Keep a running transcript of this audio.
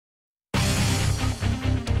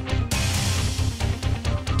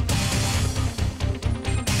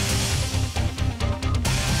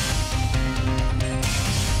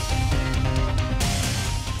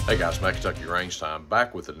Hey guys, Mac Kentucky Range Time,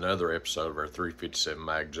 back with another episode of our 357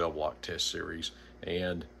 mag gel block test series.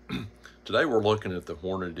 And today we're looking at the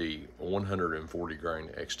Hornady 140 grain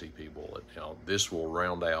XTP bullet. Now this will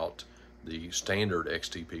round out the standard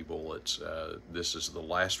XTP bullets. This is the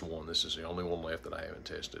last one. This is the only one left that I haven't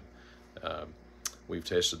tested. We've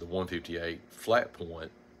tested the 158 flat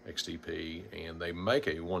point XTP, and they make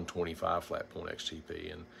a 125 flat point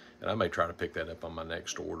XTP, and I may try to pick that up on my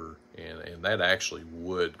next order, and that actually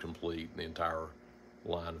would complete the entire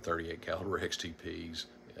line of 38 caliber XTPs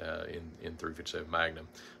in 357 Magnum.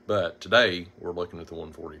 But today we're looking at the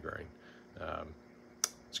 140 grain.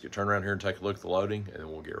 Let's get turned around here and take a look at the loading, and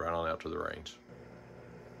then we'll get right on out to the range.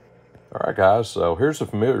 All right, guys, so here's a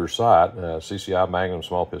familiar sight. CCI Magnum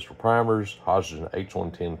small pistol primers, Hodgdon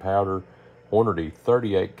H110 powder, Hornady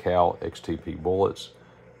 38 cal XTP bullets,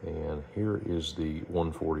 and here is the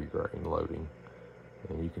 140 grain loading.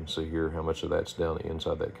 And you can see here how much of that's down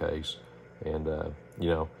inside that case. And, you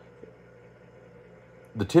know,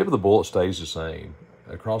 the tip of the bullet stays the same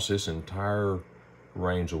across this entire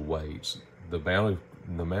range of weights. The amount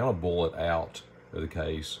of bullet out of the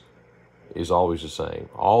case is always the same.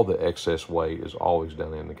 All the excess weight is always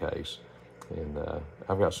down in the case. And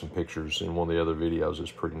I've got some pictures in one of the other videos.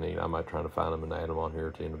 It's pretty neat. I might try to find them and add them on here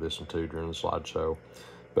at the end of this one too during the slideshow.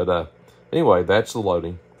 But anyway, that's the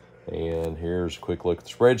loading. And here's a quick look at the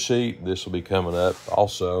spreadsheet. This will be coming up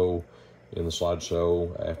also in the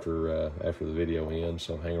slideshow after the video ends.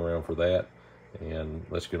 So hang around for that. And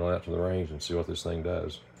let's get on out to the range and see what this thing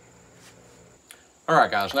does. All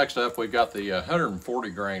right, guys, next up, we've got the 140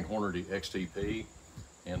 grain Hornady XTP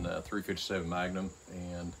in 357 Magnum,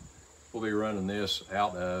 and we'll be running this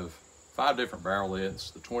out of 5 different barrel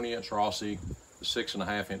lengths: the 20-inch Rossi, the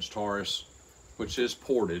 6.5-inch Taurus, which is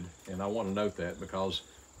ported, and I want to note that because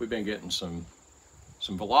we've been getting some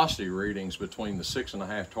velocity readings between the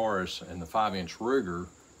 6.5 Taurus and the 5-inch Ruger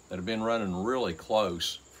that have been running really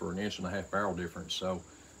close for an 1.5 inch barrel difference. So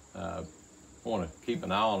I want to keep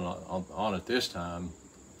an eye on it this time,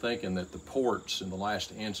 thinking that the ports in the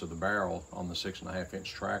last inch of the barrel on the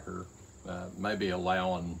 6.5-inch tracker may be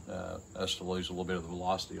allowing us to lose a little bit of the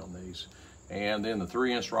velocity on these. And then the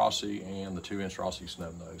 3-inch Rossi and the 2-inch Rossi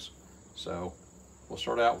snub nose. So we'll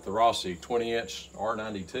start out with the Rossi 20-inch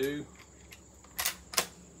R92.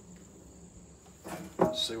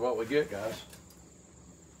 Let's see what we get, guys.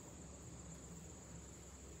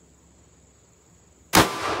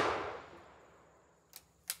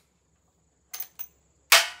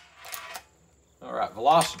 All right,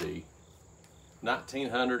 velocity,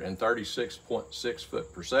 1,936.6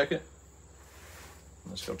 foot per second.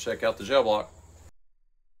 Let's go check out the gel block.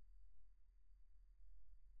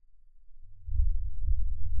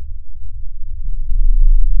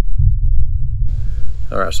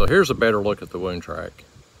 All right, so here's a better look at the wound track.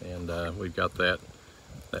 And we've got that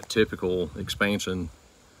typical expansion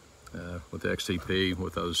with the XTP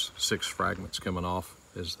with those 6 fragments coming off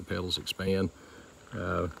as the petals expand.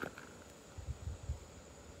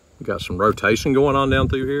 We've got some rotation going on down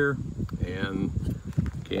through here. And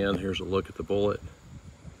again, here's a look at the bullet.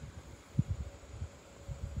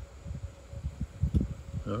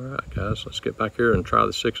 All right, guys, let's get back here and try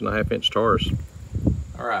the 6.5-inch Taurus.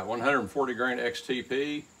 All right, 140 grain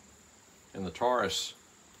XTP in the Taurus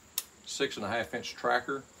 6.5-inch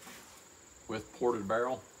tracker with ported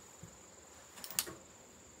barrel.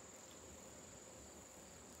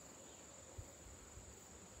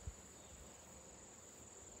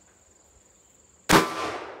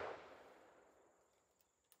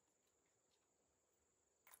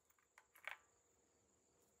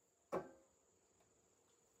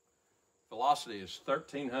 Velocity is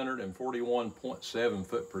 1,341.7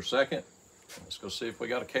 foot per second. Let's go see if we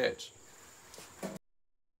got a catch.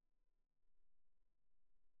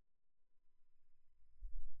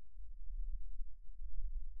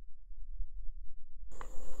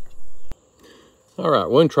 All right,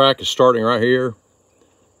 wound track is starting right here.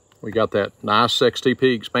 We got that nice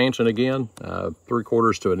XTP expansion again,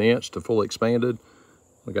 3/4 to an inch to fully expanded.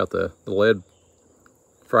 We got the lead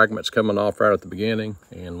fragments coming off right at the beginning,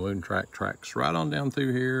 and wound track tracks right on down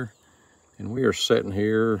through here, and we are sitting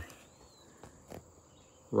here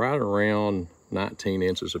right around 19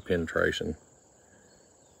 inches of penetration.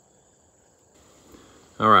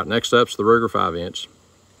 All right, next up's the Ruger 5-inch.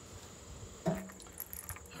 All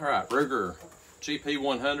right, Ruger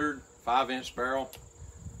GP100 5-inch barrel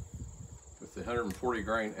with the 140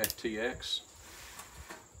 grain FTX.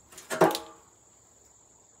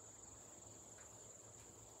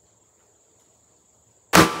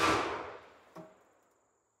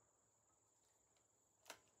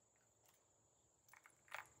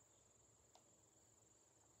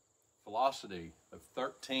 velocity of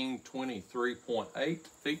 1323.8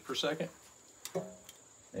 feet per second.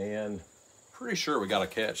 And pretty sure we got a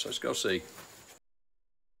catch. Let's go see.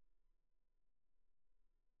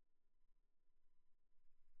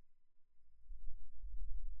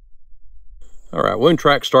 All right, wound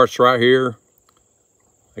track starts right here.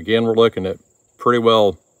 Again, we're looking at pretty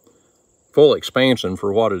well full expansion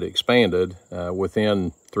for what it expanded,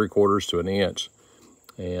 within 3/4 to an inch.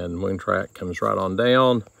 And wound track comes right on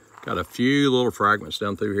down. Got a few little fragments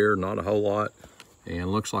down through here, not a whole lot.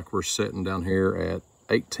 And looks like we're sitting down here at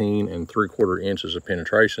 18 3/4 inches of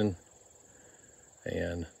penetration.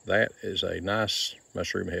 And that is a nice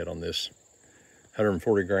mushroom head on this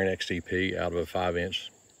 140 grain XTP out of a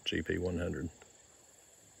 5-inch GP 100.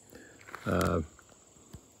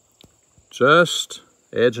 Just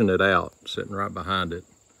edging it out, sitting right behind it.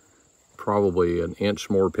 Probably an inch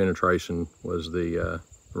more penetration was the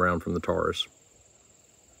round from the Taurus.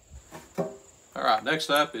 All right, next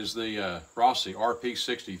up is the Rossi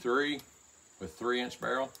RP63 with 3-inch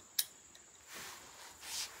barrel.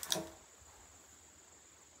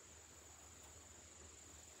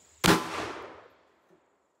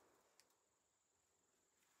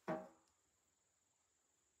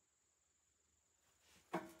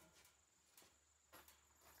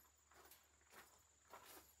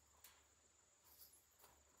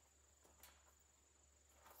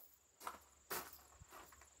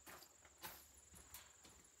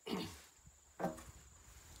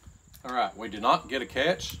 All right, we did not get a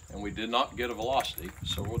catch and we did not get a velocity,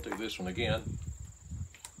 so we'll do this one again.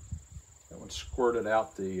 That one squirted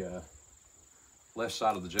out the left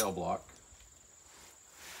side of the gel block.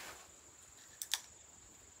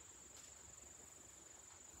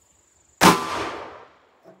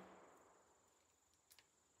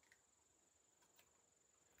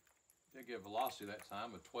 Did get velocity that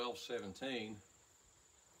time of 1217.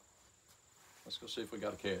 Let's go see if we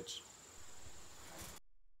got a catch.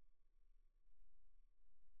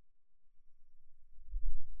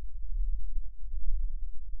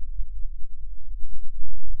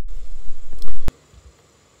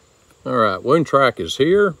 All right, wound track is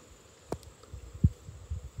here,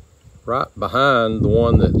 right behind the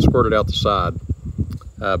one that squirted out the side.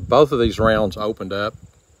 Both of these rounds opened up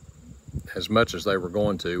as much as they were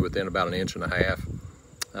going to within about 1.5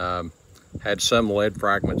 inches. Had some lead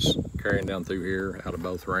fragments carrying down through here out of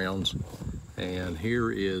both rounds. And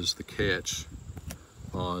here is the catch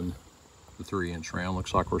on the 3-inch round.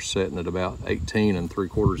 Looks like we're sitting at about 18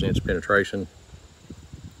 3/4 inch penetration.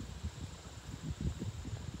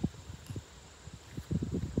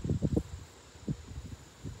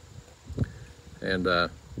 And you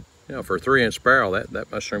know, for a 3-inch barrel,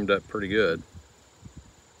 that mushroomed up pretty good.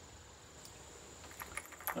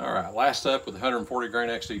 All right, last up with the 140 grain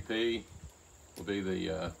XTP will be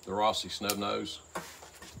the Rossi Snub Nose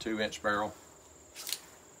 2-inch barrel.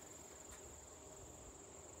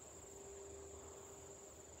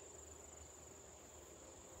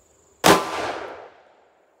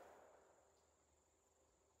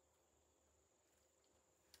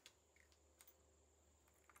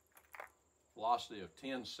 Velocity of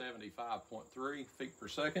 1075.3 feet per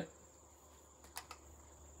second.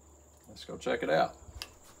 Let's go check it out.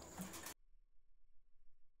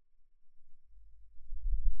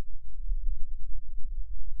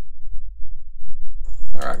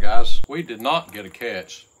 All right, guys, we did not get a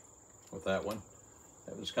catch with that one.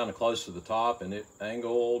 It was kind of close to the top and it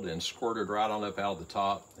angled and squirted right on up out of the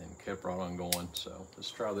top and kept right on going. So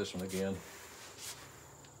let's try this one again.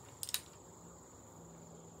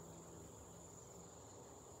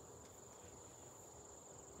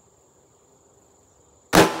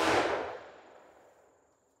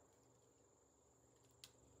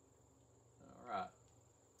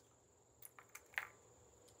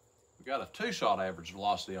 We got a 2-shot average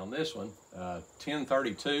velocity on this one,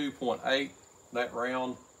 1032.8 that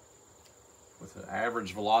round, with an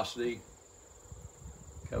average velocity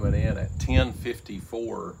coming in at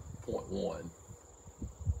 1054.1.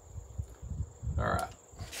 All right,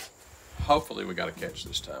 hopefully we got a catch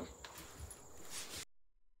this time.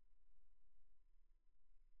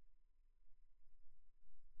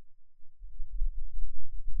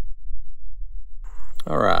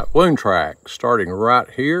 All right, wound track starting right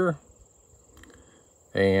here.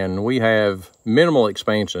 And we have minimal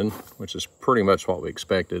expansion, which is pretty much what we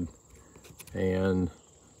expected. And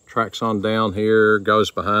tracks on down here,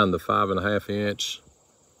 goes behind the 5.5 inch.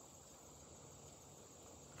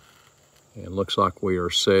 And looks like we are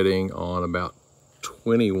setting on about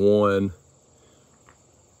 21.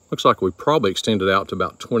 Looks like we probably extended out to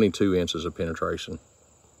about 22 inches of penetration.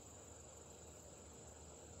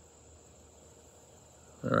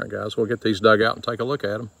 All All right, guys, we'll get these dug out and take a look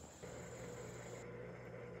at them.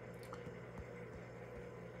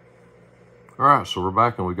 All right, so we're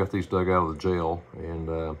back and we got these dug out of the jail, and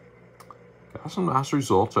got some nice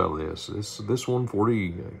results out of this. This 140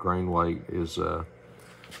 grain weight is a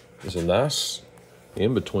nice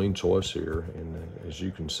in-between choice here, and as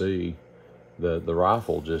you can see, the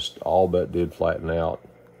rifle just all but did flatten out.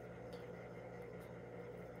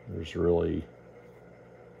 There's really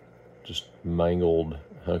just mangled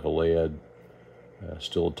hunk of lead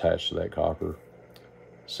still attached to that copper.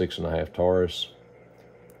 6.5 Taurus,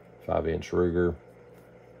 5-inch Ruger,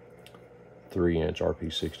 3-inch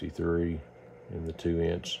RP63, and the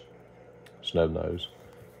 2-inch snub nose.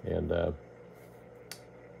 And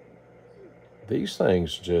these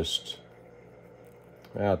things just,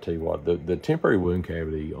 I'll tell you what, the temporary wound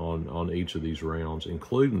cavity on each of these rounds,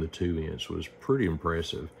 including the 2-inch, was pretty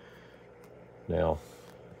impressive. Now,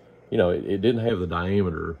 you know, it didn't have the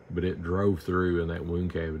diameter, but it drove through, and that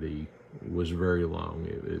wound cavity was very long.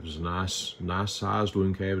 It was a nice sized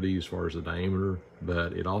wound cavity as far as the diameter,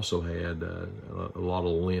 but it also had a lot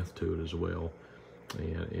of length to it as well.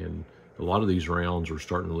 And a lot of these rounds were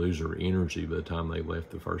starting to lose their energy by the time they left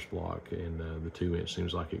the first block, and the 2-inch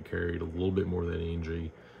seems like it carried a little bit more of that energy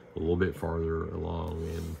a little bit farther along,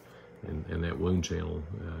 and that wound channel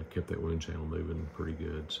kept that wound channel moving pretty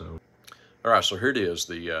good. So, all right, so here it is,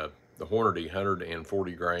 the Hornady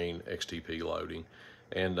 140 grain XTP loading,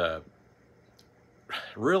 and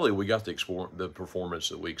really we got the performance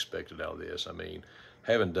that we expected out of this. I mean,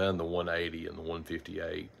 having done the 180 and the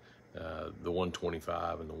 158, the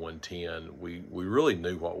 125 and the 110, we really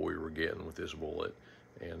knew what we were getting with this bullet,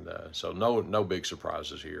 and so no big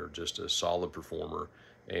surprises here. Just a solid performer,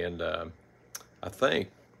 and I think,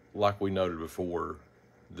 like we noted before,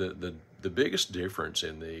 the biggest difference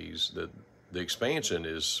in these, the expansion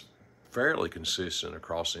is fairly consistent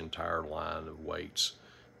across the entire line of weights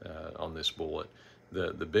on this bullet.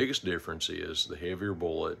 The biggest difference is the heavier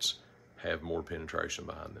bullets have more penetration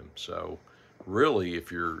behind them. So really,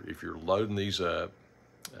 if you're loading these up,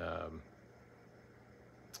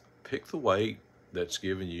 pick the weight that's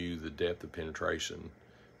giving you the depth of penetration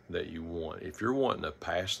that you want. If you're wanting a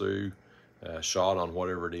pass-through shot on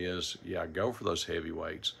whatever it is, yeah, go for those heavy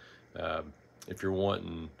weights. If you're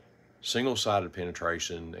wanting single-sided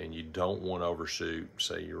penetration and you don't want to overshoot,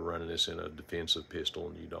 say you're running this in a defensive pistol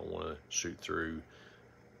and you don't want to shoot through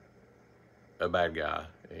a bad guy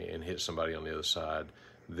and hit somebody on the other side,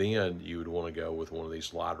 then you would want to go with one of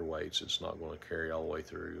these lighter weights. It's not going to carry all the way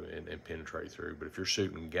through and penetrate through. But if you're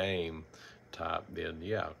shooting game type, then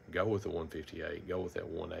yeah, go with the 158, go with that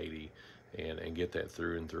 180, and get that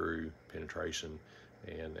through and through penetration,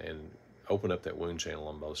 and open up that wound channel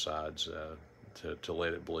on both sides to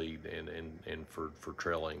let it bleed and for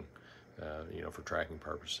trailing, you know, for tracking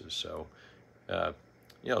purposes. So,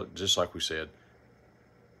 you know, just like we said,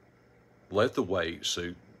 let the weight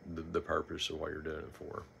suit the purpose of what you're doing it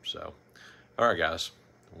for. So, all right, guys,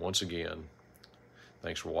 once again,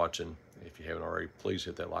 thanks for watching. If you haven't already, please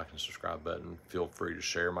hit that like and subscribe button. Feel free to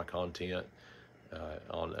share my content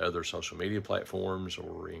on other social media platforms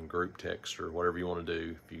or in group text or whatever you want to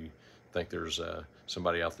do. If you think there's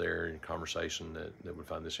somebody out there in conversation that would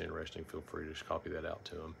find this interesting, feel free to just copy that out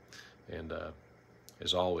to them. And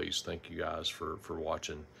as always, thank you guys for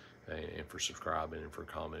watching and for subscribing and for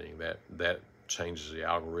commenting. That changes the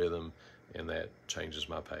algorithm, and that changes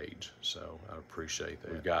my page. So I appreciate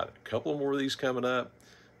that. We've got a couple more of these coming up.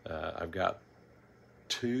 I've got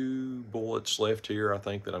 2 bullets left here, I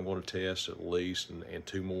think, that I'm going to test at least, and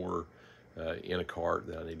 2 more in a cart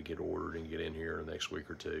that I need to get ordered and get in here in the next week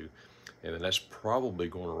or 2. And then that's probably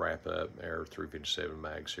going to wrap up our 357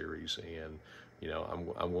 mag series. And, you know,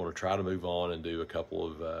 I'm going to try to move on and do a couple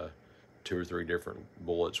of 2 or 3 different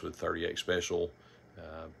bullets with 38 special.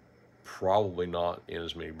 Probably not in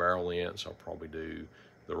as many barrel lengths. I'll probably do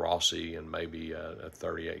the Rossi and maybe a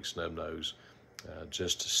 38 snub nose,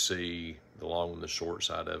 just to see the long and the short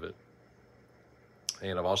side of it.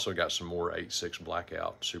 And I've also got some more 8.6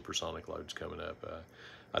 blackout supersonic loads coming up.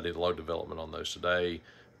 I did load development on those today,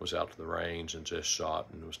 was out to the range and just shot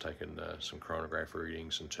and was taking some chronograph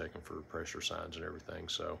readings and checking for pressure signs and everything.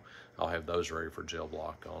 So I'll have those ready for gel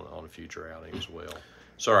block on a future outing as well.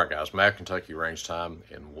 So all right, guys, Map Kentucky range time,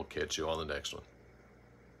 and we'll catch you on the next one.